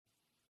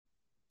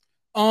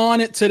On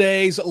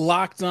today's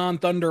Locked On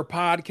Thunder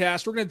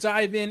podcast, we're going to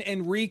dive in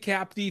and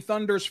recap the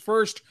Thunder's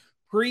first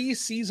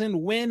preseason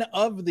win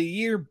of the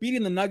year,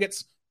 beating the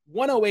Nuggets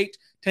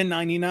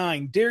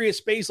 108-99.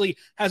 Darius Bazley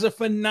has a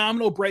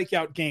phenomenal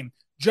breakout game.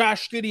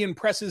 Josh Giddey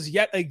impresses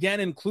yet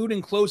again,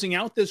 including closing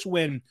out this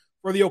win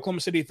for the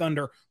Oklahoma City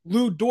Thunder.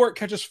 Lou Dort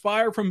catches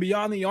fire from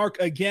beyond the arc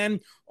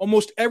again.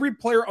 Almost every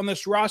player on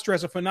this roster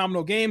has a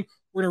phenomenal game.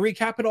 We're going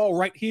to recap it all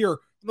right here on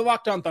the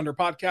Locked On Thunder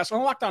podcast on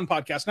the Locked On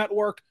Podcast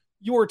Network.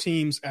 Your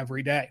teams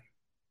every day.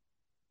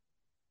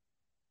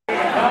 You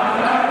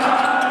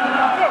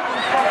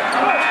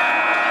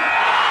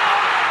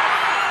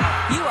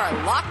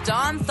are Locked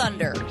On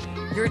Thunder,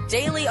 your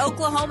daily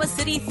Oklahoma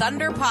City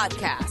Thunder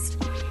podcast.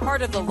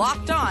 Part of the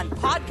Locked On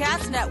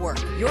Podcast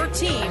Network, your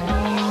team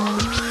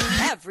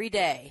every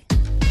day.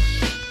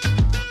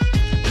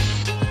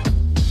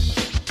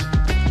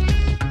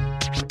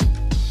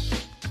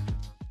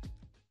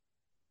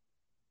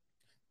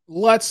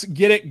 Let's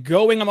get it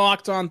going on the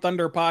Locked On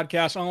Thunder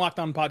podcast on the Locked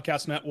On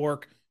Podcast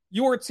Network,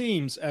 your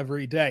teams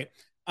every day.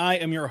 I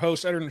am your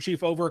host,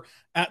 editor-in-chief over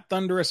at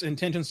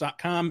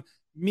thunderousintentions.com.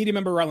 Media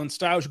member Ryland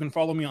Stiles. You can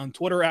follow me on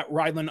Twitter at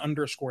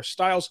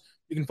Ryland_Stiles.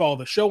 You can follow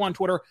the show on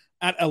Twitter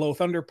at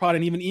LOThunderPod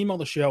and even email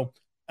the show,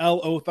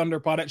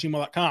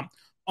 lothunderpod@gmail.com.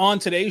 On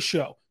today's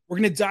show, we're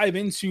going to dive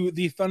into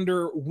the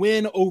Thunder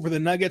win over the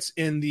Nuggets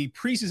in the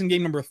preseason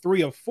game number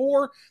 3 of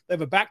 4. They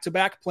have a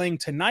back-to-back playing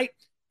tonight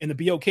in the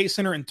BOK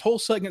Center in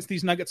Tulsa against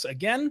these Nuggets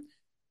again.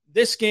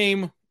 This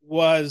game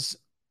was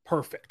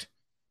perfect.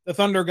 The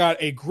Thunder got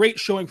a great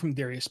showing from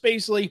Darius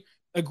Bazley,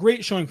 a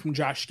great showing from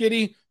Josh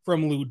Giddey,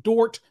 from Lou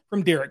Dort,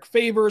 from Derek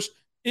Favors.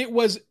 It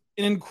was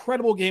an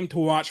incredible game to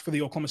watch for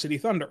the Oklahoma City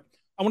Thunder.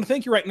 I want to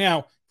thank you right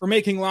now for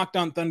making Locked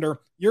On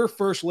Thunder your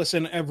first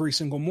listen every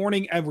single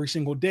morning, every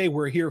single day.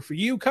 We're here for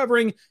you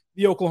covering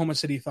the Oklahoma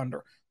City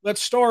Thunder.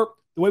 Let's start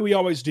the way we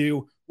always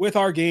do with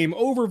our game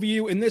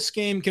overview. In this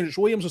game, Kenrich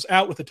Williams was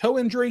out with a toe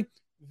injury.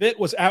 Vit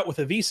was out with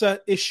a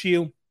visa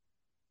issue.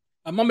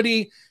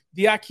 Mamadi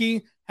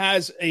Diaki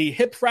has a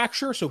hip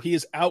fracture, so he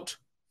is out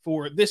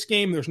for this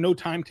game. There's no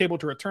timetable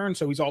to return,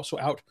 so he's also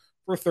out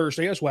for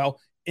Thursday as well,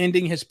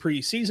 ending his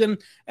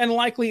preseason and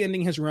likely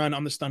ending his run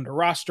on the Thunder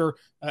roster.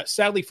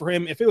 Sadly for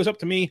him, if it was up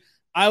to me,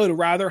 I would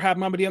rather have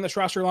Mamadi on this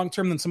roster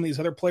long-term than some of these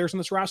other players on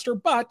this roster,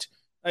 but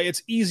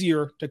it's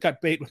easier to cut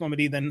bait with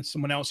Mamadi than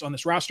someone else on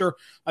this roster.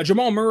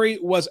 Jamal Murray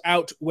was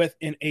out with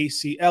an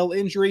ACL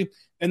injury,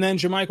 and then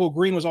JaMychal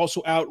Green was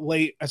also out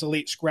late as a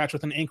late scratch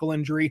with an ankle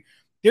injury.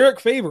 Derek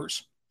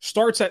Favors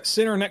starts at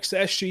center next to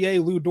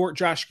SGA, Lou Dort,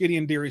 Josh Giddey,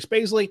 and Darius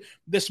Bazley.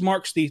 This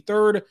marks the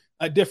third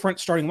different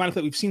starting lineup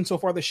that we've seen so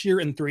far this year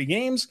in 3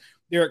 games.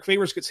 Derek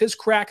Favors gets his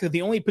crack.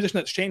 The only position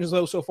that's changed,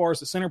 though, so far is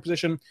the center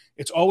position.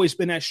 It's always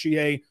been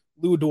SGA,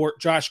 Lou Dort,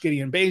 Josh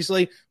Giddey, and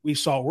Bazley. We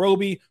saw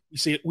Roby.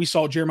 We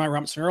saw Jeremiah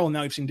Robinson-Earl, and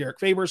now we've seen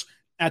Derek Favors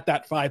at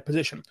that 5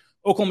 position.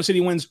 Oklahoma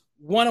City wins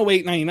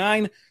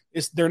 108-99.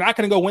 They're not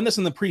going to go winless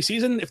in the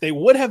preseason. If they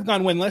would have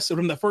gone winless, it would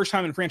have been the first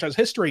time in franchise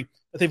history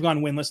that they've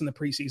gone winless in the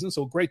preseason.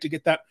 So great to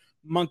get that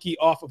monkey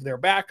off of their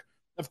back.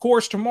 Of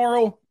course,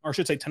 tomorrow, or I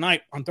should say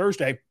tonight, on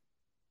Thursday,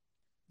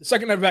 the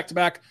second night of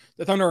back-to-back,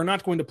 the Thunder are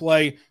not going to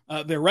play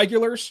their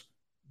regulars,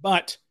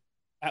 but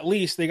at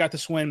least they got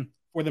this win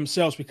for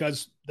themselves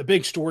because the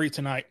big story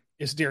tonight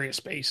is Darius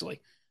Bazley.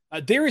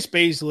 Darius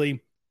Bazley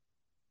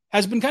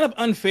has been kind of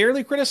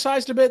unfairly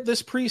criticized a bit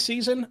this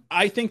preseason.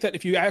 I think that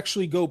if you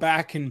actually go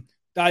back and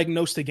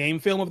diagnose the game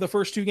film of the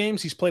first 2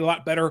 games, he's played a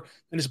lot better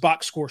than his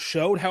box score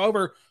showed.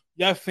 However,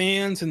 you have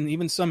fans and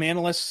even some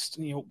analysts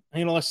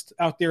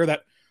out there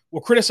that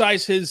will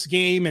criticize his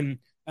game and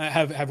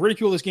have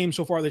ridiculed his game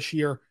so far this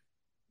year.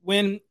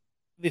 When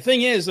the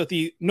thing is that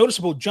the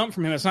noticeable jump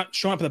from him has not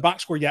shown up in the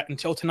box score yet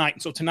until tonight.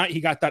 And so tonight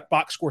he got that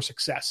box score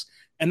success.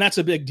 And that's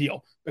a big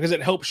deal because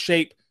it helps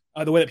shape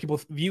the way that people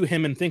view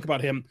him and think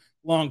about him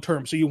long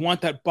term. So you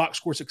want that box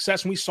score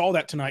success. And we saw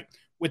that tonight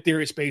with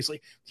Darius Bazley.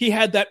 He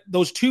had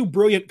those 2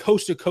 brilliant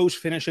coast-to-coast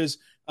finishes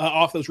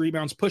off those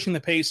rebounds, pushing the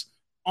pace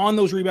on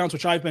those rebounds,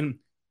 which I've been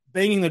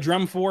banging the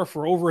drum for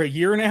over a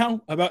year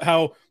now, about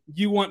how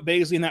you want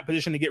Bazley in that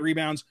position to get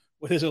rebounds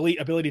with his elite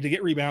ability to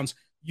get rebounds.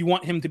 You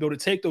want him to be able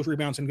to take those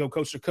rebounds and go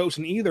coast to coast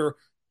and either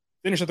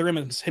finish at the rim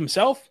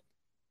himself,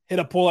 hit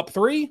a pull-up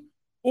 3,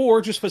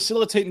 or just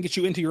facilitate and get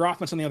you into your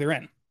offense on the other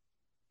end.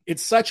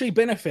 It's such a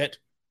benefit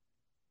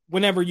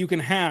whenever you can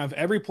have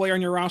every player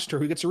on your roster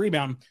who gets a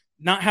rebound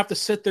not have to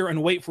sit there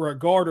and wait for a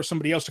guard or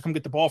somebody else to come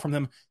get the ball from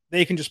them.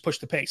 They can just push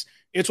the pace.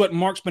 It's what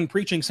Mark's been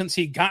preaching since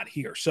he got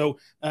here. So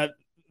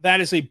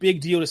that is a big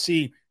deal to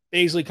see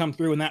Bazley come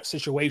through in that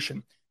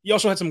situation. He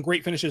also had some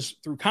great finishes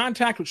through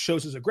contact, which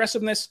shows his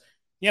aggressiveness.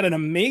 He had an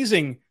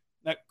amazing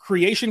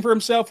creation for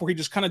himself where he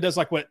just kind of does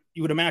like what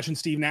you would imagine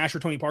Steve Nash or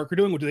Tony Parker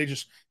doing, which they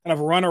just kind of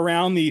run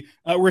around the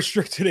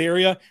restricted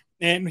area.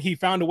 And he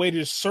found a way to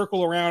just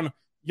circle around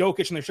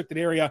Jokic in the restricted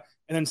area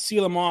and then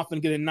seal him off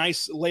and get a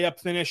nice layup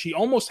finish. He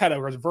almost had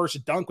a reverse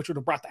dunk, which would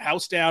have brought the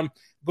house down.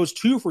 Goes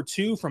 2 for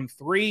 2 from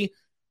 3.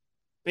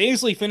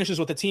 Bazley finishes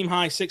with a team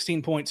high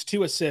 16 points,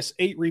 2 assists,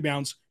 8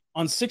 rebounds,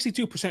 on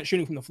 62%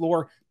 shooting from the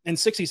floor and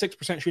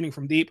 66% shooting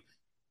from deep.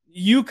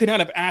 You could not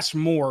have asked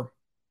more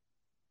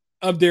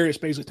of Darius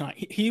Bazley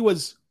tonight. He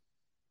was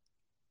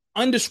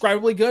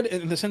undescribably good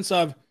in the sense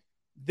of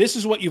this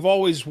is what you've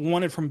always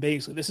wanted from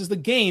Bazley. This is the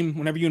game.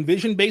 Whenever you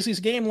envision Bazley's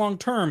game long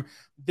term,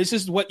 this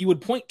is what you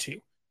would point to.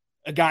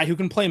 A guy who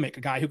can play make,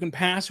 a guy who can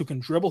pass, who can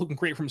dribble, who can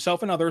create for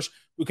himself and others,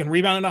 who can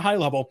rebound at a high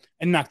level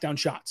and knock down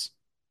shots.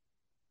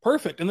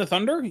 Perfect. And the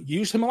Thunder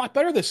used him a lot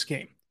better this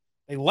game.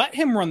 They let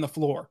him run the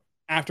floor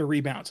after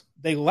rebounds.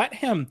 They let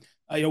him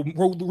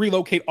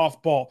relocate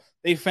off ball.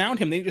 They found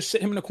him. They just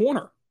sit him in a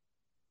corner.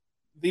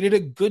 They did a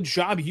good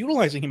job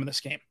utilizing him in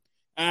this game.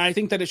 And I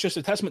think that it's just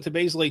a testament to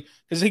Bazley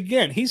because,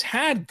 again, he's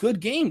had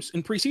good games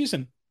in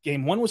preseason.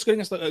 Game 1 was good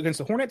against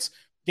the Hornets.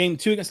 Game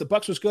 2 against the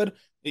Bucks was good,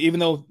 even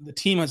though the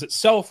team as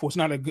itself was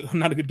not a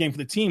good game for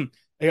the team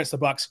against the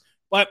Bucks.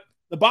 But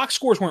the box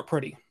scores weren't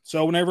pretty.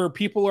 So whenever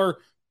people are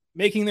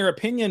making their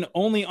opinion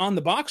only on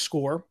the box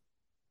score,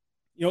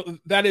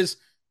 that is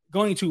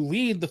going to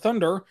lead the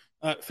Thunder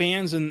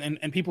fans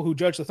and people who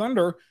judge the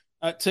Thunder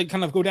to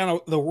kind of go down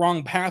the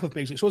wrong path with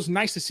Bazley. So it's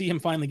nice to see him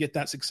finally get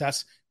that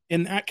success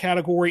in that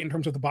category in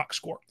terms of the box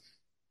score.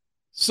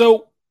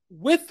 So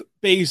with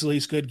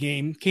Bazley's good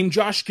game came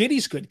Josh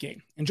Giddey's good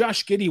game. And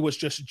Josh Giddey was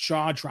just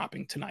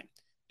jaw-dropping tonight.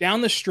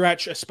 Down the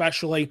stretch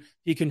especially,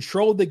 he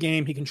controlled the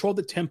game. He controlled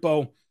the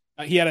tempo.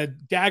 He had a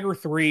dagger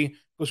 3,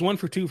 goes 1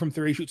 for 2 from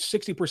 3, shoots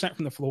 60%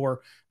 from the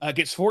floor,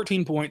 gets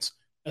 14 points,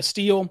 a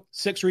steal,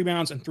 6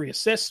 rebounds, and 3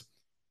 assists.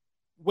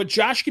 What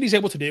Josh Giddey's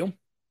able to do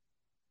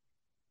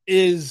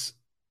is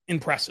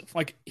impressive.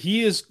 Like,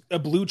 he is a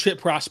blue chip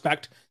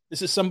prospect.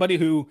 This is somebody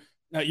who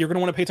you're going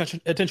to want to pay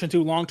attention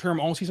to long-term,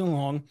 all season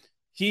long.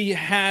 He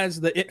has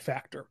the it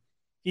factor.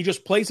 He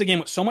just plays the game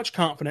with so much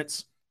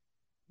confidence.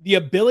 The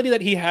ability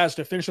that he has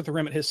to finish at the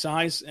rim at his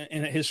size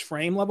and at his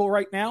frame level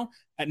right now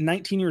at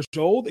 19 years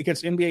old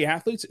against NBA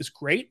athletes is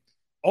great.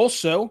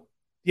 Also,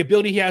 the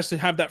ability he has to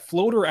have that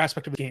floater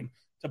aspect of the game,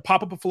 to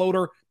pop up a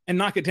floater and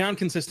knock it down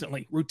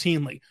consistently,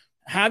 routinely.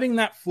 Having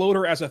that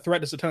floater as a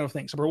threat is a ton of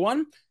things. Number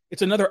 1,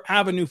 it's another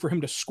avenue for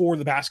him to score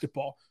the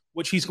basketball,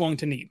 which he's going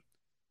to need.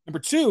 Number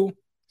 2,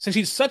 since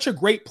he's such a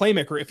great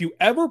playmaker, if you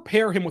ever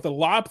pair him with a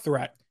lob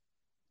threat,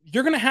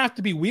 you're going to have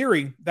to be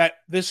weary that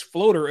this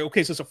floater,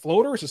 okay, is this a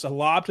floater? Is this a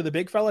lob to the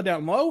big fella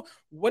down low?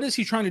 What is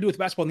he trying to do with the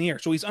basketball in the air?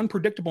 So he's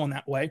unpredictable in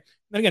that way.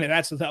 And again, it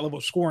adds to that level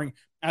of scoring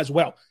as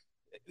well.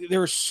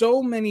 There are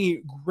so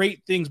many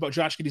great things about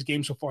Josh Giddey's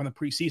game so far in the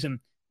preseason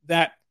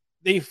that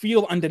they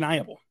feel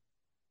undeniable.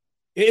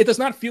 It does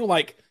not feel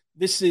like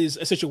this is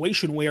a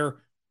situation where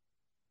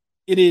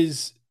it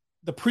is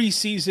the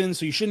preseason,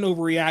 so you shouldn't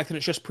overreact, and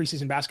it's just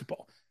preseason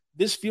basketball.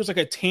 This feels like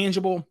a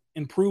tangible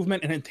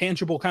improvement and a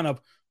tangible kind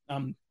of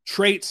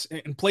traits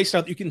and play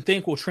style that you can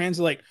think will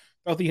translate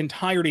throughout the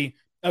entirety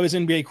of his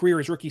NBA career,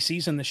 his rookie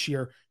season this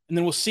year. And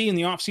then we'll see in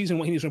the offseason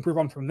what he needs to improve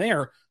on from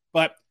there.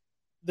 But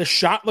the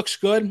shot looks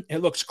good. It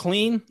looks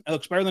clean. It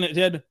looks better than it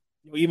did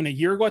even a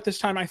year ago at this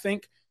time, I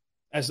think.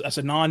 As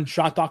a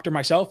non-shot doctor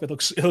myself, it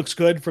looks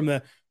good from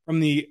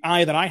the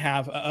eye that I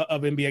have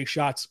of NBA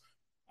shots.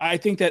 I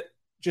think that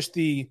just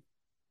the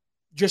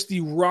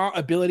raw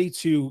ability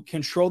to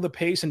control the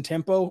pace and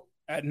tempo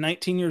at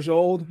 19 years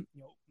old,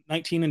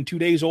 19 and 2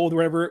 days old,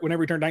 whenever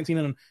he turned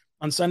 19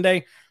 on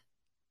Sunday,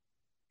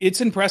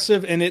 it's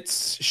impressive, and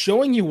it's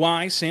showing you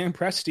why Sam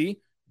Presti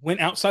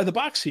went outside the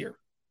box here.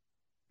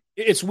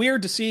 It's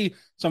weird to see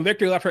some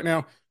victory left right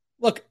now.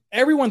 Look,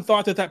 everyone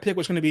thought that pick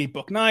was going to be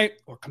Book Knight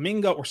or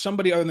Kuminga or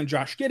somebody other than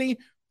Josh Giddey,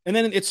 and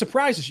then it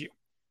surprises you.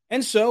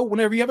 And so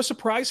whenever you have a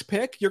surprise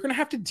pick, you're going to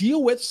have to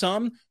deal with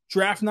some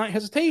draft night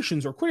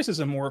hesitations or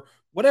criticism or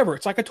whatever.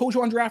 It's like I told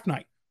you on draft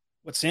night.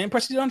 What Sam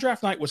Presti did on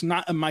draft night was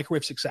not a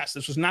microwave success.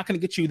 This was not going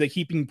to get you the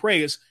heaping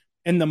praise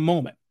in the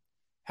moment.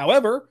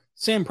 However,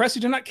 Sam Presti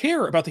did not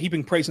care about the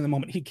heaping praise in the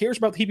moment. He cares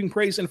about the heaping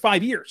praise in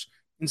 5 years,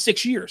 in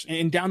 6 years,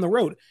 and down the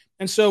road.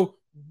 And so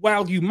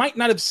while you might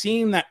not have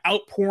seen that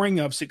outpouring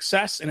of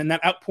success and in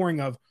that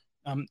outpouring of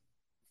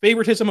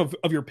favoritism of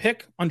your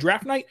pick on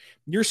draft night,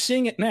 you're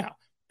seeing it now.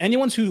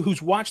 Anyone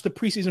who's watched the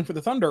preseason for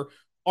the Thunder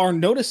are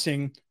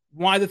noticing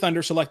why the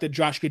Thunder selected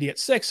Josh Giddey at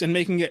 6 and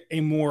making it a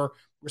more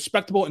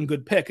respectable and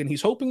good pick. And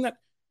he's hoping that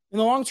in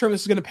the long term,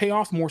 this is going to pay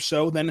off more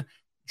so than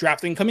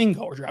drafting Kuminga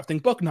or drafting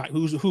Book Knight,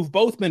 who've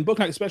both been, Book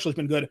Knight especially has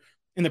been good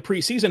in the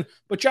preseason.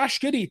 But Josh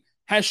Giddey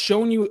has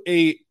shown you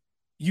a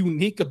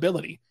unique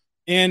ability.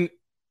 And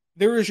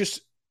there is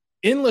just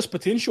endless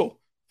potential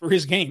for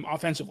his game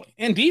offensively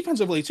and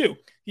defensively too.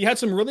 He had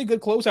some really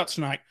good closeouts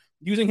tonight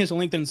using his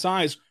length and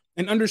size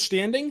and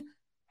understanding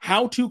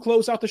how to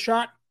close out the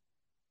shot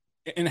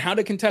and how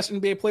to contest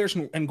NBA players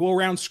and go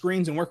around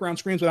screens and work around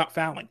screens without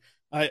fouling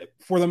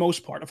for the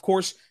most part. Of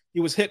course, he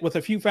was hit with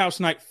a few fouls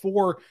tonight,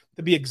 4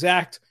 to be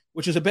exact,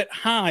 which is a bit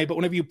high, but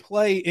whenever you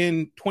play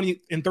in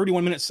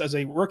 31 minutes as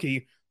a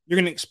rookie, you're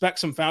going to expect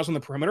some fouls on the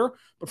perimeter.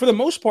 But for the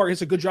most part,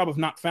 it's a good job of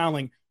not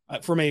fouling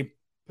from a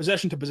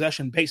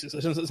possession-to-possession basis.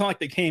 It's not like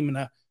they came in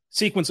a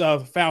sequence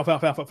of foul.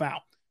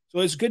 So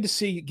it's good to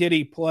see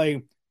Giddey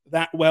play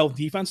that well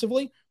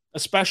defensively.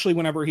 especially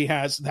whenever he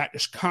has that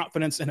just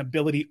confidence and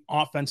ability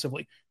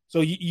offensively.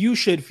 So you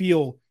should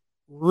feel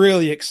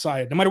really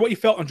excited. No matter what you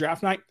felt on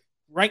draft night,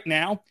 right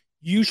now,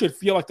 you should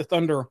feel like the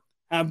Thunder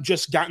have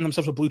just gotten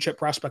themselves a blue chip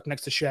prospect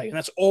next to Shea. And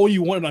that's all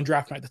you wanted on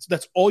draft night.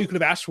 That's all you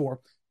could have asked for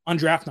on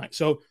draft night.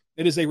 So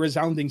it is a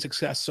resounding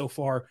success so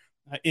far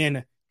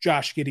in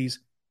Josh Giddey's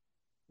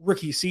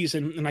rookie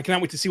season. And I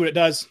cannot wait to see what it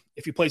does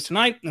if he plays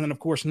tonight. And then, of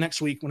course,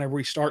 next week, whenever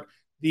we start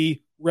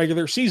the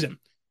regular season.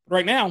 But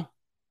right now,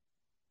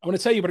 I want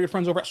to tell you about your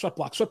friends over at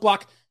Sweatblock.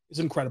 Sweatblock is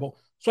incredible.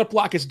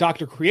 Sweatblock is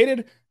doctor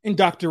created and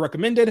doctor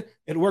recommended.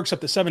 It works up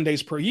to 7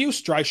 days per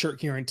use, dry shirt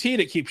guaranteed.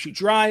 It keeps you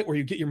dry or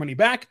you get your money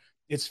back.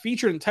 It's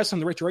featured and tested on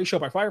the Rate Ratio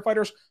by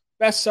firefighters.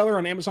 Bestseller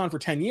on Amazon for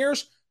 10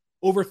 years.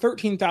 Over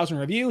 13,000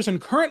 reviews. And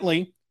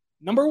currently,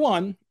 number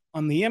one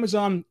on the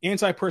Amazon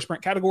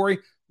antiperspirant category,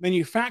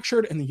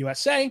 manufactured in the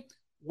USA.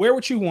 Wear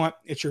what you want.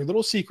 It's your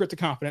little secret to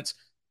confidence.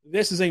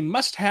 This is a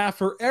must-have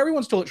for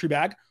everyone's toiletry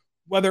bag.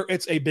 Whether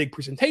it's a big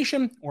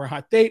presentation or a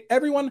hot date,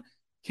 everyone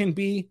can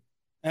be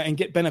and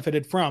get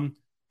benefited from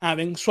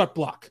having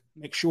Sweatblock.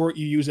 Make sure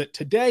you use it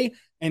today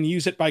and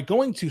use it by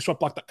going to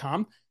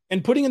sweatblock.com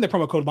and putting in the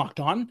promo code Locked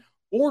On,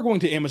 or going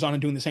to Amazon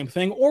and doing the same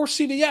thing, or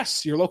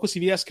CVS. Your local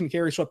CVS can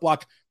carry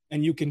Sweatblock,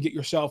 and you can get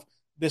yourself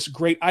this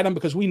great item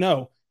because we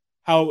know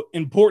how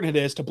important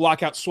it is to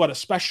block out sweat,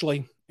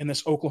 especially in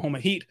this Oklahoma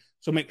heat.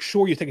 So make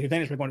sure you take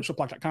advantage by going to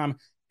sweatblock.com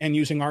and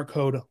using our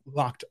code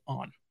Locked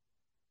On.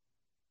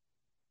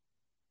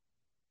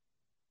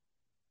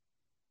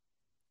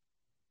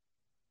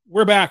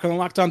 We're back on the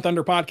Locked On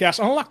Thunder podcast,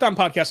 on the Locked On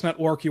Podcast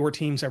Network, your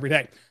teams every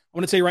day. I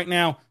want to tell you right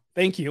now,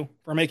 thank you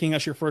for making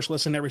us your first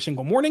listen every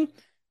single morning.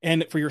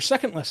 And for your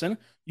second listen,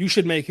 you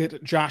should make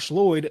it Josh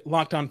Lloyd,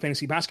 Locked On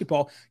Fantasy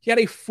Basketball. He had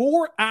a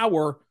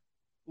 4-hour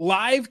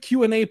live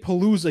Q&A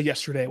palooza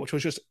yesterday, which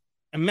was just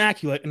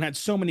immaculate and had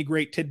so many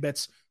great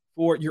tidbits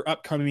for your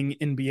upcoming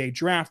NBA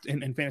draft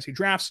and fantasy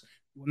drafts.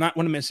 You will not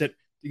want to miss it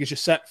to get you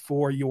set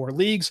for your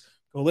leagues.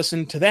 Go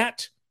listen to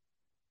that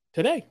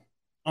today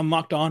on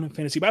Locked On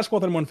Fantasy Basketball,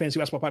 the #1 fantasy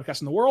basketball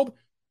podcast in the world,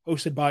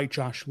 hosted by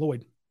Josh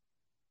Lloyd.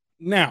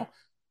 Now,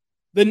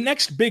 the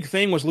next big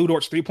thing was Lu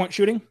Dort's three-point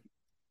shooting.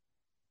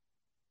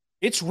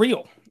 It's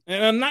real.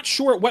 And I'm not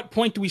sure at what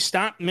point do we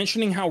stop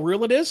mentioning how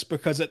real it is,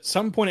 because at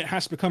some point it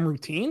has to become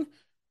routine.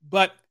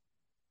 But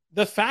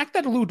the fact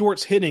that Lu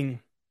Dort's hitting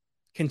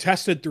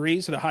contested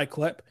threes at a high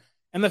clip,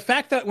 and the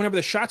fact that whenever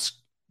the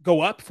shots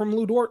go up from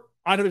Lu Dort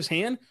out of his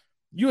hand,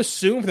 you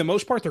assume for the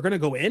most part they're going to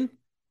go in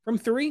from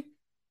three.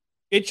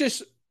 It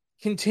just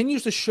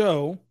continues to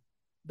show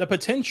the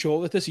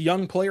potential that this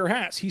young player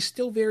has. He's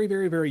still very,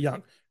 very, very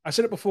young. I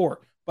said it before,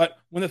 but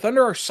when the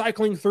Thunder are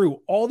cycling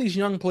through all these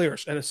young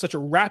players at such a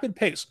rapid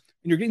pace,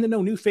 and you're getting to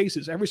know new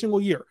faces every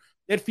single year,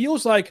 it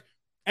feels like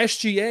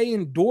SGA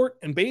and Dort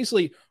and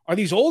Bazley are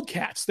these old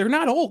cats. They're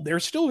not old. They're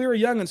still very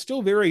young and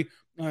still very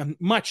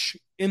much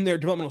in their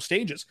developmental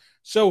stages.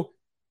 So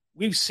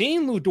we've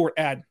seen Lu Dort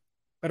add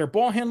better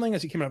ball handling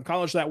as he came out of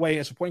college that way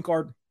as a point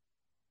guard,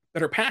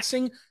 better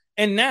passing,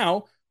 and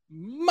now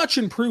much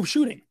improved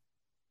shooting.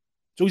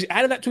 So he's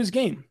added that to his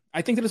game.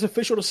 I think that it's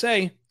official to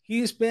say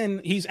he's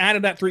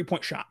added that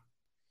three-point shot,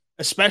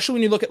 especially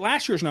when you look at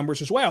last year's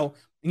numbers as well,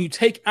 and you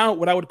take out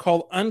what I would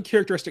call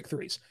uncharacteristic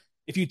threes.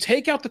 If you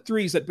take out the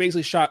threes that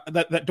Bazley shot,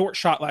 that Dort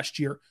shot last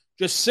year,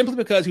 just simply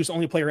because he was the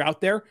only player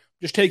out there,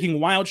 just taking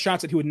wild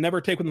shots that he would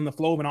never take within the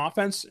flow of an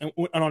offense and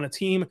on a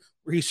team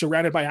where he's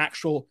surrounded by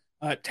actual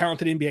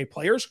talented NBA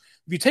players.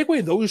 If you take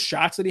away those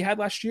shots that he had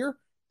last year,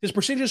 his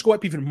percentages go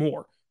up even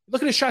more.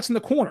 Look at his shots in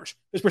the corners.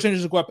 His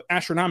percentages go up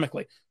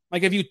astronomically.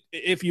 Like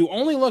if you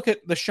only look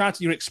at the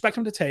shots you expect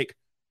him to take,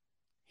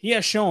 he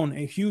has shown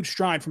a huge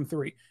stride from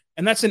three.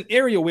 And that's an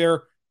area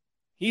where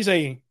he's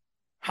a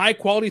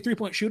high-quality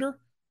three-point shooter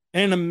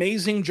and an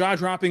amazing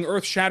jaw-dropping,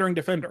 earth-shattering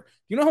defender.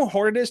 You know how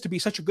hard it is to be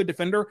such a good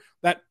defender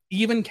that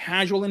even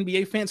casual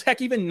NBA fans,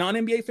 heck, even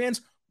non-NBA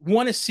fans,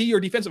 want to see your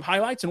defensive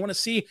highlights and want to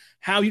see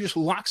how you just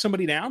lock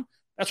somebody down?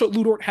 That's what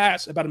Lu Dort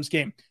has about his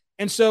game.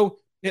 And so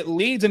it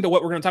leads into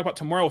what we're going to talk about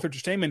tomorrow with Richard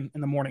Stamen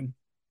in the morning.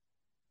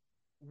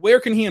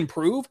 Where can he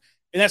improve?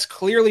 And that's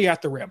clearly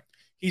at the rim.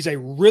 He's a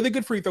really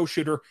good free throw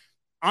shooter.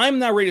 I'm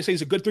not ready to say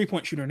he's a good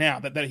three-point shooter now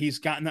that he's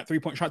gotten that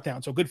three-point shot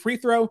down. So good free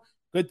throw,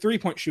 good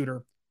three-point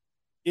shooter.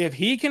 If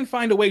he can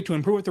find a way to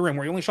improve at the rim,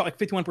 where he only shot like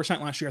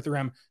 51% last year at the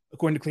rim,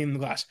 according to Cleaning the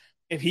Glass,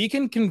 if he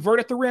can convert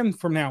at the rim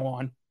from now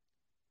on,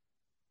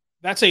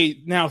 that's a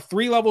now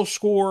 3-level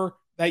score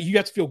that you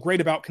have to feel great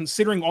about,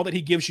 considering all that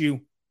he gives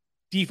you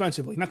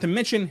defensively. Not to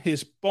mention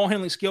his ball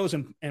handling skills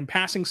and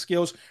passing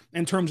skills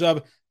in terms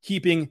of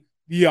keeping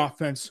the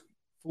offense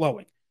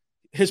flowing.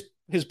 His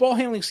ball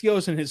handling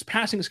skills and his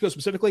passing skills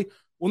specifically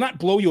will not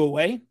blow you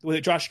away the way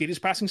that Josh Giddey's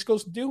passing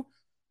skills do,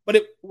 but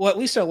it will at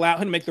least allow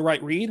him to make the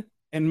right read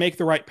and make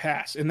the right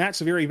pass. And that's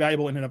very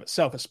valuable in and of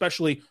itself,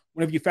 especially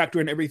whenever you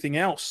factor in everything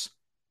else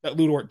that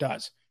Lu Dort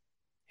does.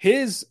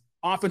 His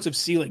offensive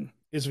ceiling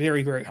is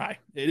very, very high.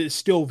 It is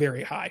still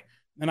very high.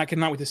 And I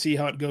cannot wait to see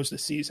how it goes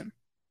this season.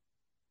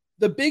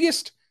 The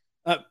biggest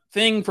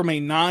thing from a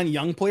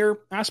non-young player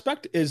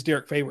aspect is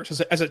Derek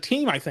Favors. As a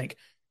team, I think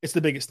it's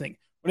the biggest thing.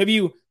 Whenever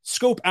you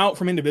scope out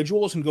from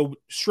individuals and go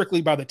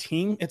strictly by the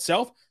team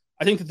itself,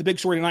 I think that the big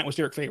story tonight was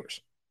Derek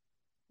Favors.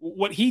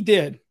 What he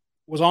did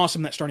was awesome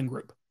in that starting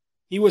group.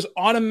 He was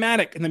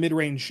automatic in the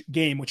mid-range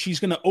game, which he's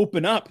going to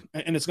open up,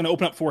 and it's going to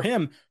open up for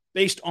him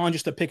based on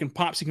just the pick and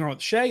pops he can run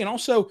with Shea, and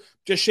also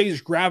just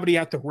Shea's gravity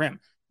at the rim.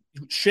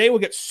 Shea will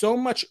get so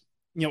much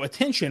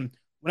attention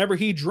whenever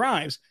he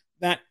drives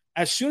that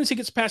as soon as he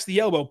gets past the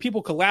elbow,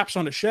 people collapse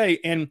onto Shea,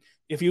 and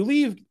if you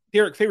leave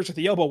Derek Favors with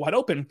the elbow wide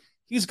open,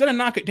 he's going to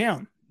knock it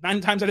down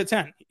 9 times out of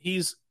 10.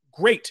 He's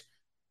great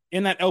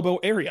in that elbow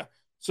area.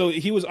 So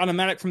he was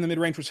automatic from the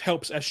mid-range, which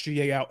helps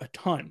SGA out a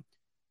ton.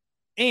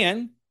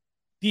 And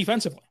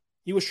defensively,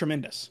 he was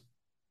tremendous.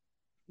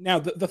 Now,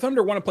 the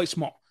Thunder want to play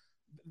small.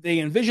 They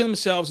envision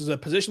themselves as a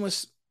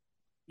positionless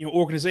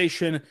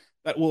organization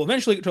that will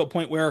eventually get to a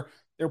point where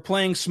they're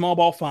playing small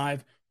ball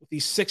 5 with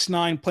these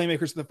 6'9"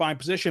 playmakers at the 5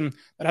 position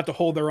that have to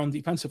hold their own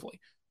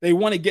defensively. They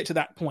want to get to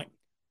that point.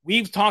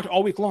 We've talked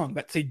all week long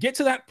that to get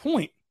to that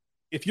point,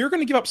 if you're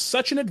going to give up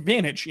such an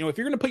advantage, if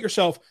you're going to put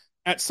yourself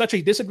at such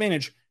a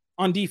disadvantage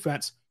on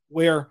defense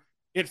where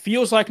it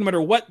feels like no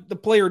matter what the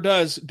player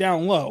does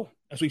down low,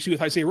 as we see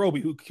with Isaiah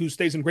Roby, who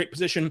stays in great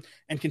position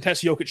and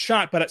contests Jokic's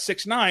shot, but at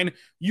 6'9",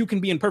 you can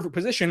be in perfect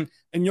position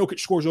and Jokic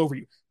scores over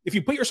you. If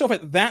you put yourself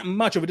at that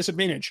much of a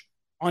disadvantage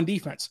on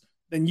defense,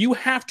 then you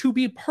have to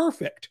be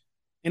perfect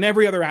in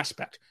every other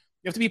aspect.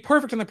 You have to be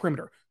perfect on the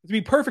perimeter. You have to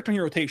be perfect on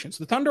your rotations.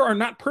 The Thunder are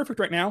not perfect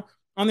right now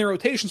on their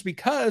rotations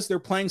because they're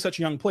playing such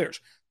young players.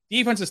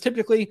 Defense is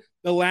typically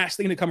the last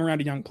thing to come around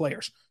to young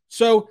players.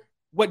 So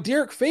what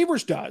Derek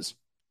Favors does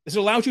is it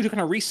allows you to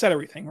kind of reset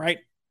everything, right?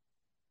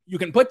 You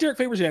can put Derek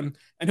Favors in,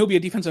 and he'll be a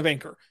defensive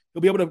anchor.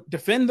 He'll be able to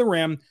defend the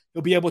rim.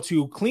 He'll be able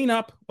to clean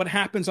up what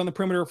happens on the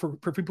perimeter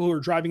for people who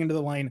are driving into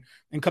the lane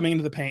and coming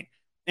into the paint.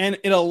 And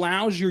it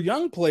allows your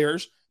young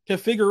players to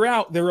figure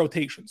out their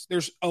rotations.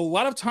 There's a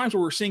lot of times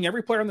where we're seeing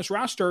every player on this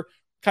roster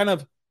kind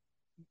of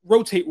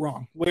rotate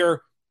wrong,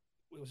 where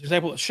it was an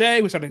example with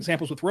Shea, we've had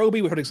examples with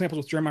Roby, we've had examples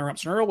with Jeremiah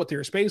Robinson-Earl, with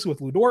Darius Bazley,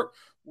 with Lou Dort,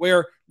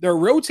 where they're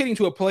rotating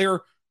to a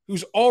player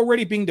who's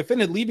already being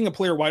defended, leaving a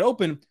player wide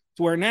open,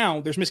 to where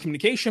now there's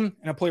miscommunication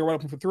and a player wide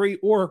open for 3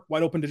 or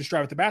wide open to just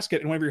drive at the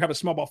basket. And whenever you have a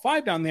small ball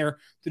 5 down there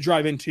to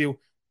drive into,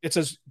 it's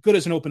as good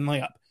as an open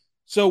layup.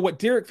 So what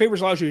Derek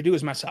Favors allows you to do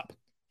is mess up.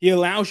 He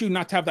allows you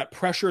not to have that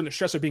pressure and the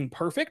stress of being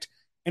perfect.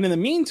 And in the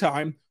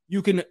meantime,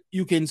 you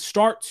can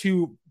start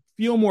to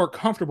feel more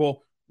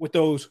comfortable with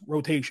those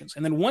rotations.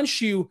 And then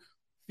once you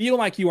feel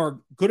like you are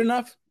good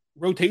enough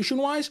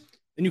rotation-wise,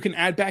 then you can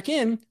add back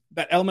in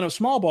that element of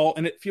small ball,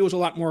 and it feels a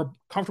lot more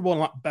comfortable and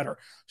a lot better.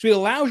 So it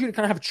allows you to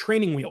kind of have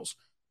training wheels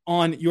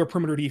on your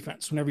perimeter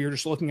defense whenever you're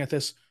just looking at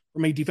this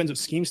from a defensive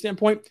scheme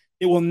standpoint.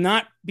 It will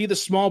not be the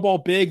small ball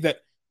big that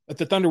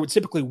the Thunder would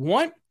typically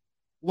want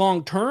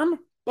long-term,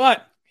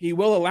 but he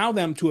will allow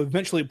them to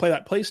eventually play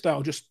that play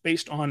style just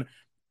based on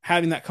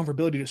having that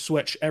comfortability to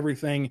switch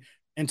everything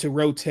and to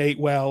rotate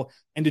well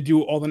and to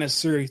do all the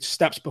necessary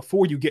steps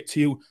before you get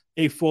to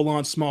a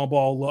full-on small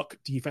ball look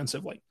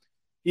defensively.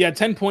 He had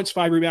 10 points,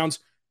 5 rebounds,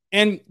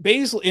 and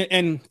Bazley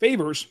and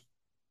Favors,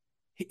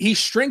 he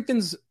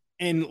strengthens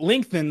and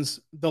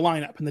lengthens the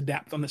lineup and the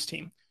depth on this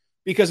team,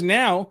 because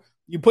now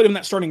you put him in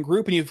that starting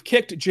group and you've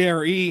kicked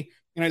JRE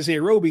and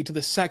Isaiah Roby to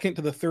the second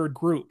to the third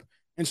group.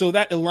 And so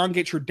that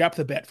elongates your depth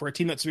a bit for a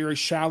team that's very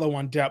shallow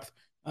on depth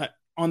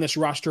on this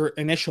roster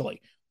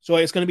initially. So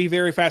it's going to be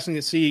very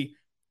fascinating to see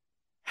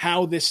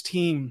how this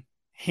team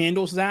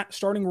handles that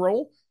starting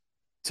role.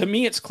 To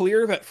me, it's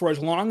clear that for as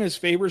long as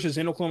Favors is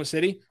in Oklahoma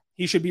City,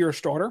 he should be your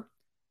starter.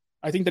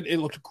 I think that it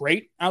looked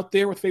great out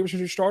there with Favors as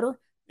your starter. And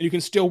you can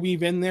still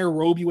weave in there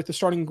Roby with the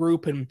starting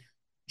group and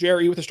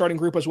Jerry with the starting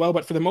group as well.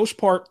 But for the most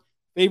part,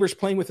 Favors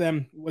playing with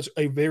them was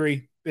a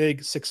very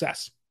big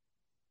success.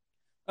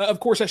 Of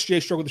course,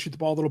 SGA struggled to shoot the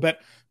ball a little bit,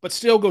 but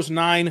still goes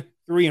 9,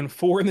 3, and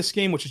 4 in this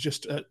game, which is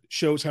just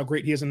shows how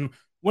great he is. And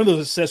one of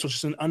those assists was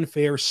just an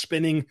unfair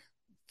spinning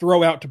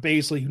throw out to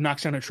Bazley, who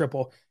knocks down a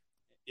triple.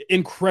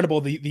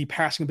 Incredible, the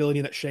passing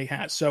ability that Shea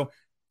has. So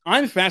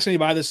I'm fascinated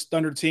by this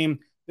Thunder team.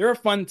 They're a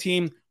fun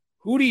team.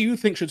 Who do you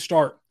think should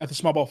start at the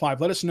small ball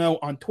 5? Let us know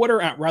on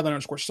Twitter at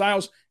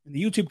 @Radler_Styles, in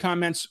the YouTube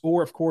comments,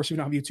 or of course, if you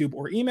don't have YouTube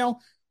or email,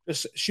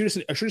 just shoot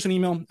us an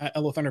email at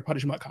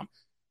lothunderpod@gmail.com.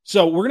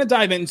 So we're going to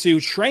dive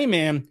into Trey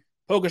Mann,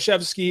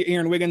 Pokashevsky,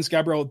 Aaron Wiggins,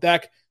 Gabriel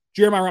Deck,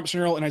 Jeremiah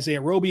Robinson-Earl, and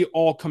Isaiah Roby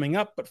all coming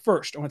up. But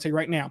first, I want to tell you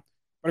right now,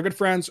 our good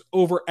friends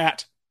over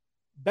at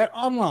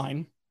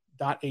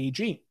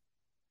betonline.ag.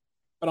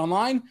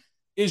 BetOnline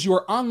is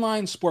your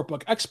online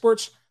sportbook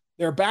experts.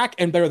 They're back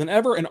and better than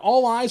ever, and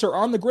all eyes are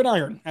on the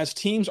gridiron as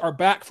teams are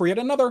back for yet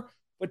another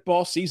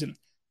football season.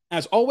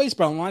 As always,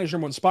 BetOnline is your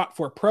one spot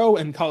for pro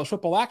and college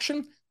football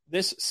action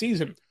this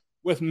season.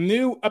 With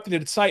new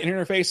updated site and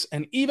interface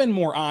and even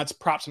more odds,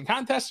 props, and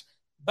contests,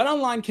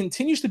 BetOnline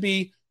continues to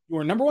be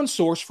your number one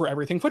source for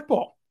everything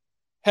football.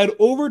 Head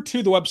over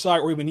to the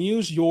website or even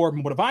use your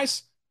mobile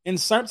device and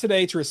sign up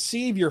today to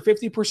receive your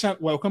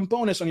 50% welcome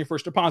bonus on your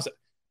first deposit.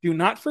 Do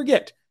not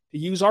forget to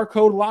use our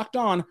code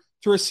LOCKEDON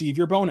to receive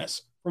your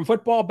bonus. From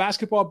football,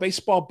 basketball,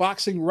 baseball,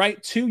 boxing,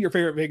 right to your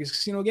favorite Vegas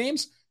casino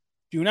games.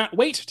 Do not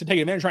wait to take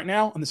advantage right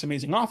now on this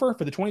amazing offer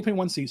for the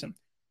 2021 season.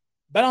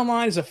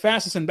 BetOnline is the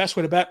fastest and best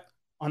way to bet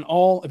on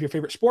all of your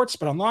favorite sports.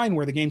 BetOnline,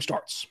 where the game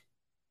starts.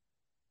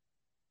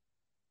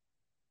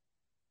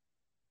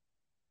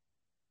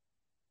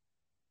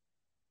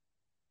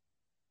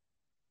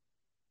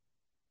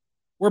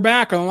 We're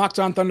back on the Locked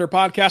On Thunder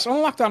podcast, on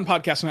the Locked On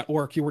Podcast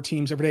Network, your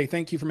teams every day.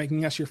 Thank you for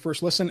making us your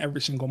first listen every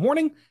single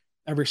morning,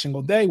 every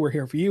single day. We're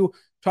here for you,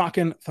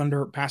 talking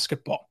Thunder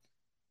basketball.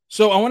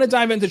 So I want to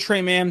dive into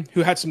Tre Mann,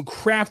 who had some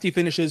crafty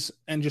finishes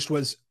and just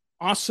was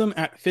awesome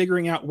at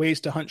figuring out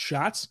ways to hunt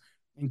shots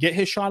and get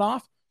his shot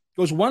off.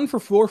 Goes 1 for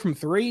 4 from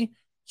 3,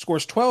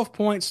 scores 12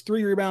 points,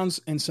 3 rebounds,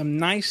 and some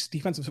nice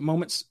defensive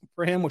moments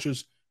for him, which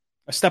was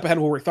a step ahead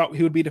of where we thought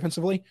he would be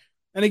defensively.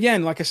 And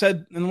again, like I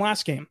said in the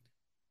last game,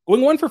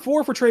 going 1 for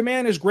 4 for Tre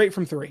Mann is great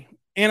from 3.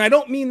 And I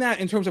don't mean that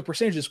in terms of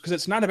percentages, because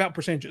it's not about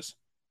percentages.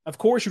 Of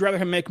course, you'd rather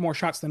him make more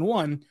shots than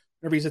 1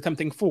 whenever he's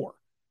attempting 4.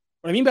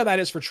 What I mean by that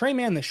is for Tre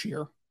Mann this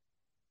year,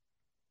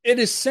 it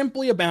is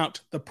simply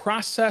about the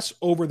process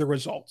over the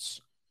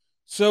results.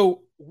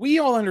 So we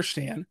all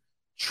understand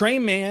Tre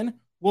Mann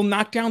will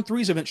knock down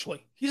threes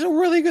eventually. He's a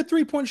really good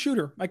three-point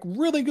shooter, like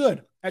really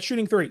good at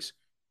shooting threes.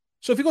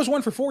 So if he goes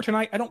 1 for 4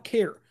 tonight, I don't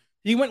care.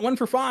 He went 1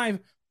 for 5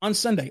 on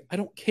Sunday. I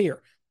don't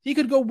care. He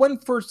could go 1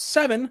 for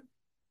 7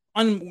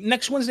 on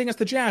next Wednesday against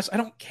the Jazz. I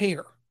don't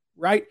care,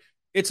 right?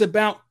 It's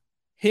about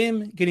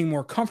him getting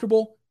more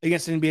comfortable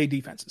against NBA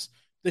defenses.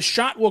 The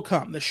shot will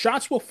come. The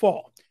shots will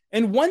fall.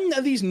 And one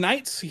of these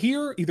nights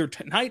here, either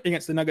tonight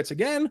against the Nuggets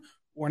again,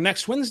 or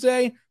next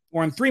Wednesday,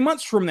 or in 3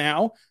 months from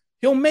now,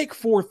 he'll make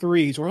 4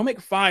 threes, or he'll make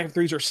 5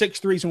 threes, or 6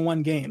 threes in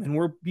one game, and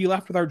we'll be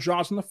left with our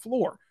jaws on the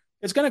floor.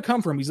 It's going to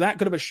come from him. He's that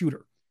good of a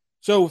shooter.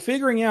 So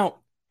figuring out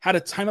how to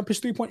time up his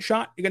three-point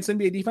shot against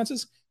NBA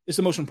defenses is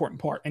the most important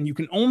part. And you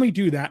can only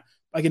do that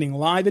by getting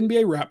live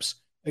NBA reps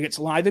against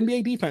live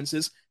NBA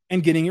defenses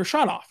and getting your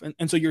shot off.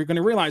 And so you're going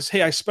to realize,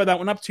 hey, I sped that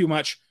one up too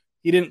much.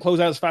 He didn't close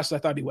out as fast as I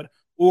thought he would.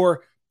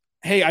 Or,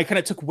 hey, I kind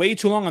of took way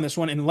too long on this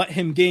one and let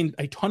him gain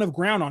a ton of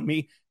ground on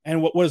me.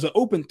 And what was an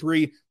open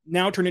 3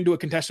 now turned into a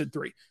contested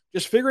 3.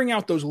 Just figuring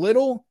out those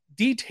little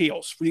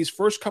details for these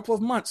first couple of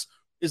months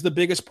is the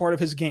biggest part of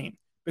his game.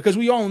 Because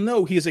we all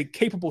know he is a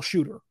capable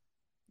shooter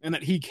and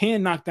that he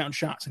can knock down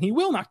shots. And he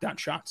will knock down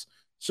shots.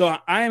 So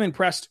I am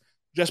impressed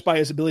just by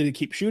his ability to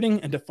keep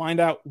shooting and to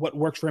find out what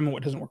works for him and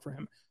what doesn't work for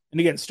him. And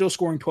again, still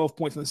scoring 12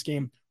 points in this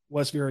game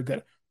was very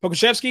good.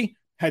 Pokusevski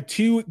had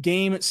 2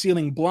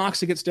 game-sealing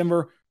blocks against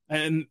Denver,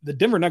 and the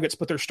Denver Nuggets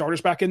put their starters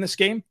back in this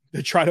game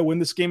to try to win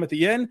this game at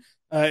the end.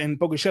 And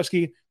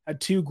Pokusevski had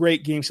 2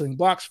 great game-sealing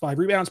blocks, 5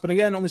 rebounds, but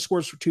again, only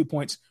scores for 2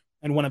 points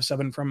and 1 of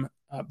 7 from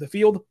the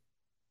field.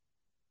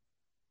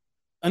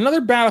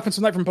 Another bad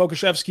offensive night from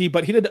Pokusevski,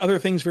 but he did other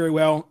things very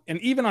well. And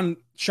even on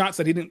shots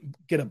that he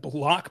didn't get a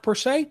block per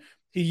se,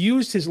 he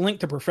used his length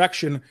to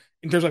perfection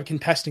in terms of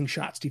contesting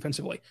shots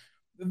defensively.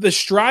 The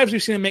strides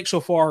we've seen him make so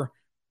far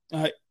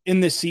in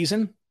this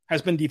season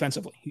has been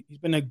defensively. He's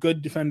been a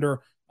good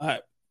defender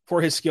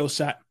for his skill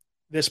set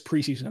this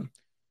preseason.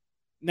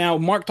 Now,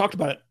 Mark talked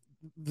about it.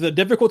 The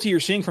difficulty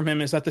you're seeing from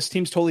him is that this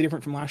team's totally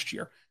different from last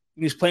year.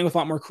 And he's playing with a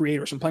lot more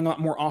creators and playing a lot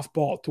more off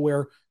ball to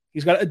where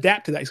he's got to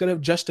adapt to that. He's got to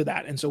adjust to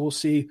that. And so we'll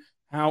see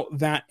how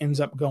that ends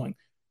up going.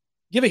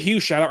 Give a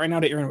huge shout out right now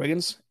to Aaron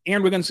Wiggins.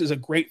 Aaron Wiggins is a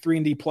great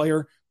 3-and-D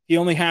player. He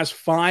only has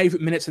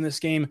 5 minutes in this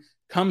game,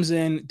 comes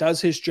in,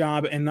 does his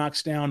job, and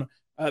knocks down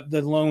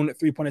the lone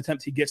 3-point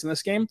attempt he gets in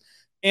this game.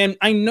 And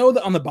I know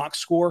that on the box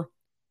score,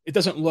 it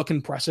doesn't look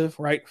impressive,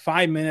 right?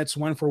 5 minutes,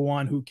 1 for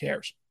 1, who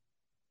cares?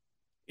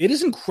 It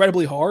is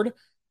incredibly hard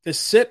to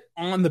sit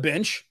on the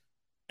bench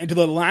and to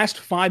the last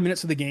 5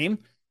 minutes of the game,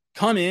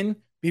 come in,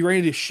 be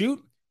ready to shoot,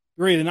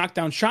 be ready to knock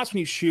down shots when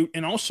you shoot,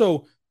 and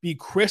also be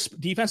crisp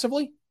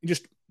defensively, and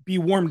just be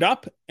warmed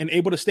up and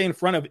able to stay in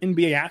front of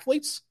NBA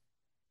athletes.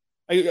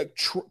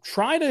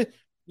 Try to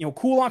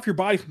cool off your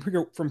body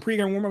from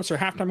pregame warmups or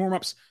halftime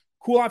warmups,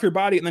 cool off your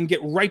body, and then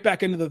get right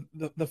back into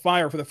the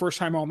fire for the first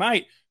time all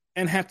night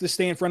and have to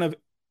stay in front of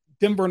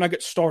Denver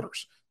Nuggets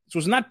starters. This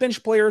was not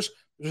bench players.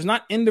 This was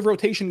not end of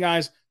rotation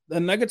guys. The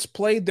Nuggets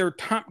played their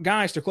top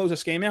guys to close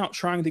this game out,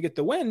 trying to get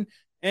the win,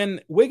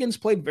 and Wiggins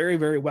played very,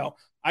 very well.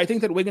 I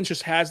think that Wiggins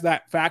just has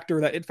that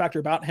it factor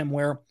about him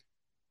where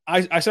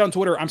I said on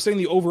Twitter, I'm setting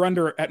the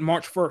over-under at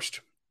March 1st,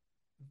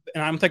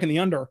 and I'm taking the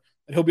under,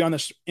 that he'll be on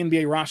this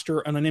NBA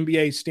roster on an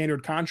NBA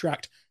standard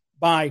contract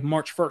by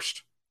March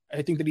 1st.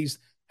 I think that he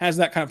has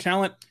that kind of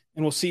talent,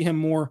 and we'll see him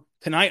more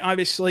tonight,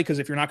 obviously, because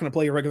if you're not going to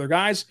play your regular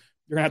guys,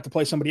 you're going to have to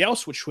play somebody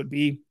else, which would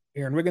be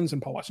Aaron Wiggins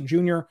and Paul Watson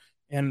Jr.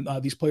 and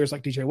these players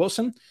like DJ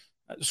Wilson.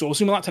 So we'll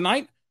see him a lot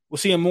tonight. We'll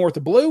see him more with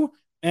the blue,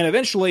 and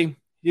eventually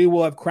he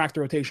will have cracked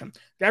the rotation.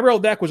 Gabriel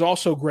Deck was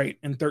also great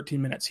in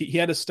 13 minutes. He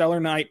had a stellar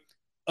night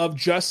of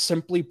just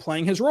simply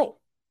playing his role.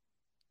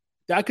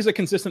 Deck is a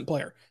consistent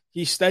player.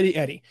 He's steady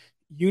Eddie.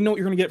 You know what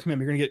you're going to get from him.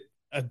 You're going to get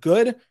a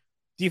good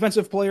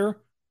defensive player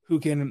who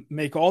can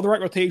make all the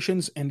right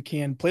rotations and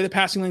can play the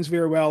passing lanes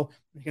very well.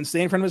 He can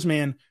stay in front of his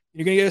man.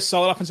 You're going to get a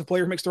solid offensive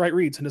player who makes the right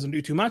reads and doesn't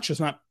do too much,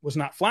 was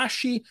not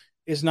flashy,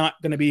 is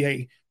not going to be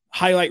a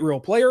highlight reel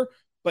player,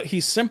 but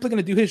he's simply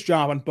going to do his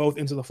job on both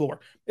ends of the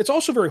floor. It's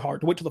also very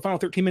hard to wait till the final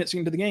 13 minutes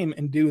into the game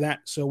and do that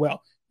so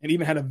well. And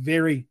even had a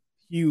very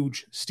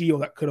huge steal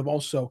that could have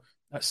also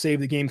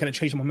saved the game, kind of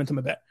changed the momentum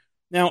a bit.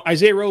 Now,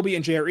 Isaiah Roby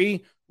and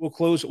JRE, will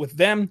close with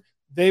them.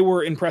 They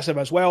were impressive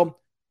as well.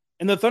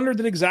 And the Thunder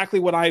did exactly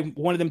what I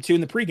wanted them to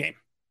in the pregame.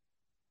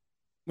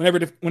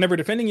 Whenever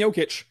defending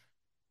Jokic,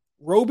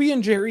 Roby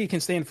and JRE can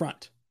stay in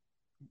front.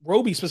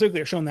 Roby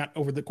specifically has shown that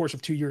over the course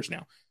of 2 years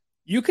now.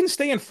 You can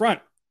stay in front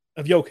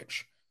of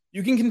Jokic.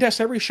 You can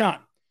contest every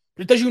shot.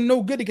 But it does you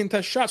no good to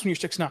contest shots when you're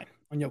 6'9"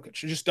 on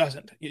Jokic. It just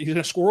doesn't. He's going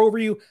to score over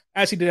you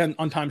as he did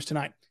on times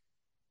tonight.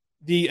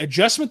 The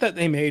adjustment that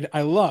they made,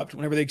 I loved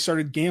whenever they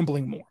started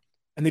gambling more.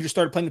 And they just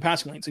started playing the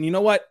passing lanes. And you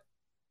know what?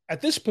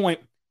 At this point,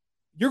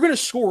 you're going to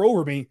score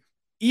over me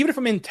even if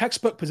I'm in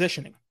textbook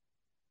positioning.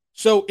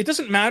 So it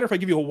doesn't matter if I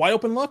give you a wide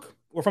open look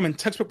or if I'm in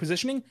textbook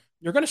positioning,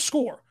 you're going to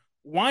score.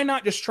 Why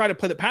not just try to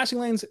play the passing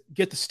lanes,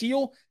 get the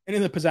steal, and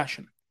in the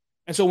possession?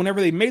 And so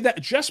whenever they made that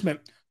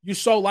adjustment, you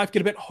saw life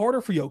get a bit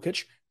harder for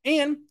Jokic,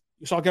 and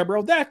you saw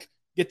Gabriel Deck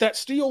get that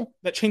steal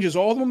that changes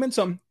all the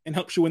momentum and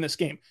helps you win this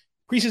game.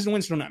 Preseason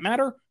wins do not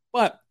matter,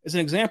 but as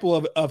an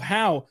example of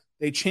how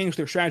they changed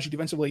their strategy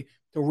defensively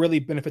to really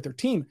benefit their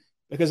team.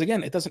 Because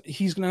again,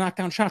 he's going to knock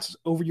down shots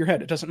over your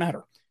head. It doesn't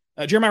matter.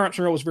 Jeremiah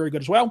Robinson-Earl was very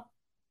good as well.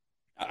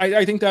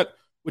 I think that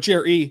with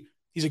JRE,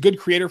 he's a good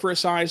creator for his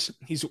size.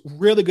 He's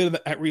really good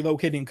at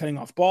relocating and cutting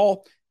off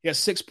ball. He has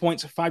 6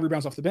 points, 5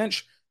 rebounds off the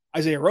bench.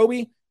 Isaiah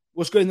Roby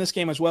was good in this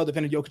game as well,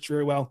 defended Jokic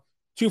very well.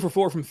 2 for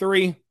 4 from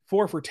 3,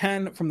 4 for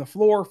 10 from the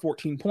floor,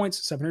 14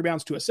 points, 7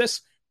 rebounds, 2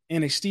 assists,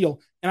 and a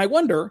steal. And I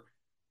wonder,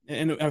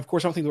 and of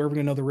course I don't think we're ever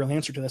going to know the real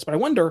answer to this, but I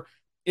wonder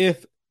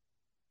if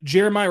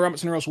Jeremiah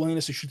Robinson-Earl's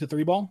willingness to shoot the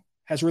 3 ball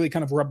has really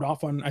kind of rubbed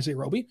off on Isaiah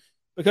Roby,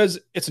 because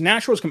it's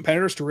natural as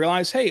competitors to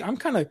realize, hey, I'm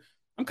kind of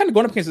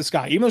going up against this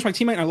guy. Even though he's my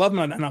teammate and I love him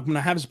and I'm going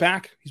to have his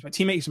back. He's my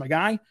teammate. He's my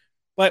guy.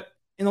 But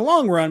in the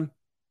long run,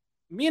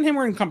 me and him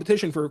are in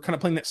competition for kind of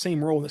playing that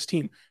same role in this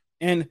team.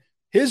 And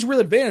his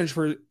real advantage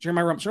for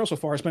Jeremiah Robinson-Earl so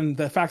far has been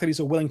the fact that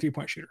he's a willing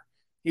 3-point shooter.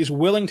 He's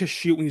willing to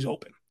shoot when he's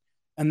open.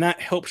 And that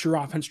helps your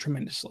offense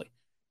tremendously.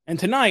 And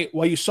tonight,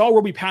 while you saw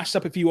Roby pass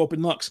up a few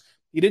open looks,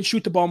 he did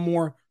shoot the ball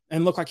more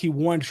and looked like he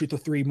wanted to shoot the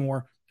 3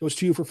 more. It was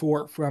 2 for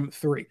 4 from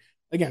 3.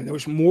 Again, there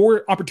was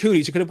more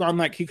opportunities. He could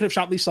have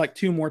shot at least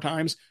 2 more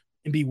times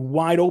and be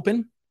wide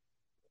open.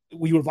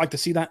 We would have liked to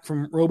see that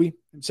from Roby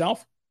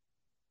himself.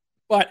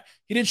 But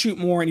he did shoot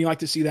more, and you like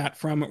to see that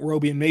from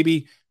Roby. And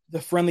maybe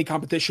the friendly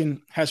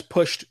competition has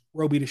pushed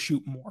Roby to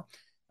shoot more.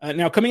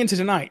 Now, coming into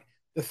tonight,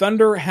 the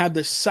Thunder had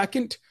the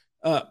second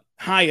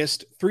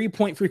highest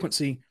 3-point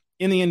frequency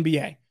in the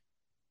NBA.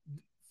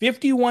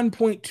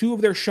 51.2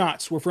 of their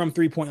shots were from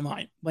 3-point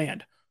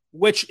land,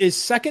 which is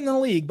second in the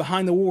league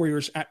behind the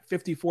Warriors at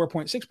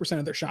 54.6%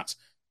 of their shots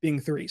being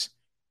threes.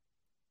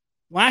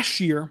 Last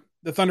year,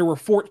 the Thunder were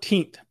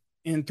 14th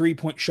in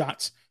 3-point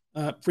shots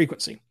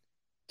frequency.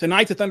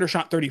 Tonight, the Thunder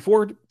shot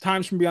 34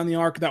 times from beyond the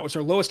arc. That was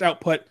their lowest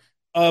output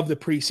of the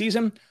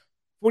preseason.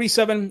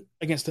 47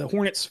 against the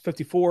Hornets,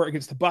 54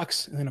 against the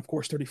Bucks, and then, of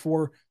course,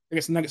 34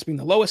 against the Nuggets being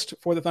the lowest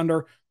for the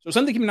Thunder. So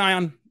something to keep an eye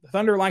on. The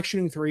Thunder like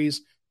shooting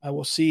threes.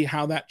 We'll see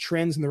how that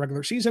trends in the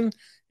regular season.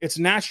 It's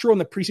natural in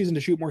the preseason to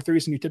shoot more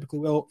threes than you typically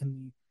will in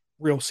the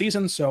real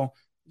season. So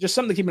just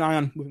something to keep an eye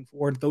on moving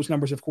forward. Those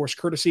numbers, of course,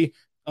 courtesy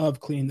of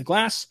Cleaning the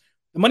Glass.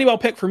 The Moneyball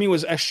pick for me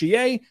was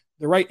SGA.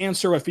 The right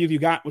answer, a few of you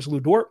got, was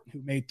Lou Dort,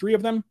 who made 3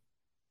 of them.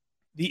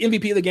 The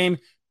MVP of the game,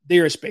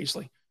 Darius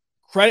Bazley.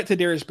 Credit to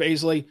Darius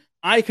Bazley.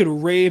 I could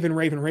rave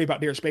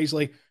about Darius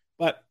Bazley,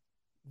 but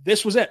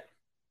this was it.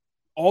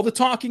 All the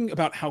talking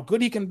about how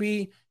good he can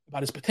be,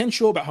 about his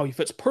potential, about how he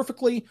fits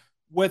perfectly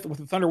with what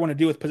the Thunder want to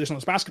do with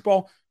positionless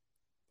basketball.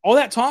 All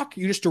that talk,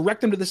 you just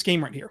direct them to this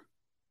game right here.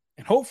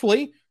 And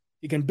hopefully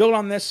he can build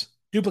on this,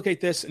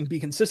 duplicate this, and be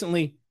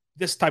consistently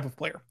this type of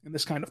player and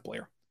this kind of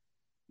player.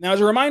 Now,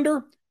 as a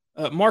reminder,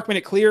 Mark made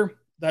it clear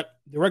that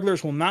the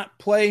regulars will not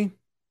play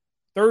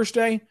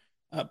Thursday.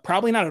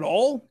 Probably not at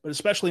all, but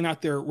especially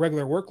not their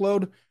regular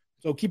workload.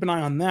 So keep an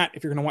eye on that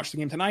if you're going to watch the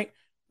game tonight.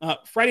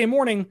 Friday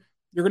morning,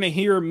 you're going to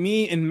hear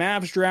me and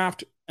Mavs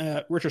Draft,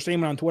 Richard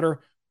Stamen on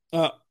Twitter,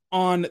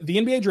 on the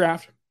NBA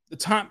Draft, the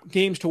top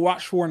games to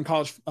watch for in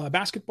college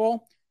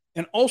basketball,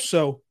 and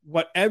also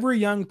what every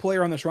young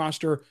player on this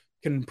roster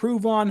can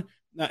improve on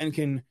and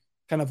can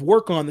kind of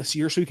work on this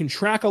year, so you can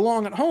track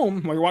along at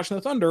home while you're watching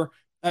the Thunder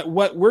at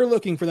what we're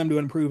looking for them to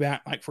improve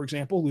at, like, for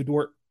example, Lou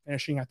Dort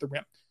finishing at the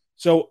rim.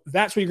 So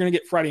that's what you're going to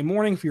get Friday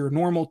morning for your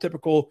normal,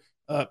 typical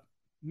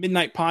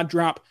midnight pod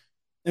drop.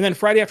 And then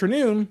Friday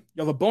afternoon,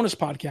 you'll have a bonus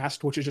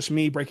podcast, which is just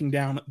me breaking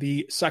down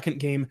the second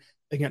game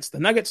against the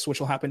Nuggets, which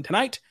will happen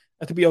tonight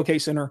at the BOK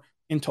Center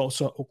in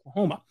Tulsa,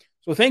 Oklahoma.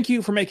 So thank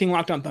you for making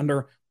Locked On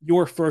Thunder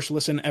your first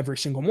listen every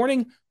single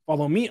morning.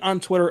 Follow me on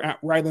Twitter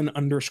at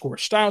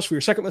Rylan_Styles for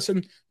your second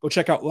listen. Go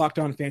check out Locked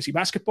On Fantasy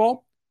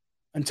Basketball.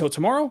 Until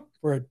tomorrow,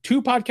 for a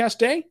 2-podcast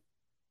day,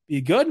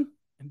 be good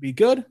and be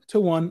good to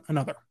one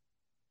another.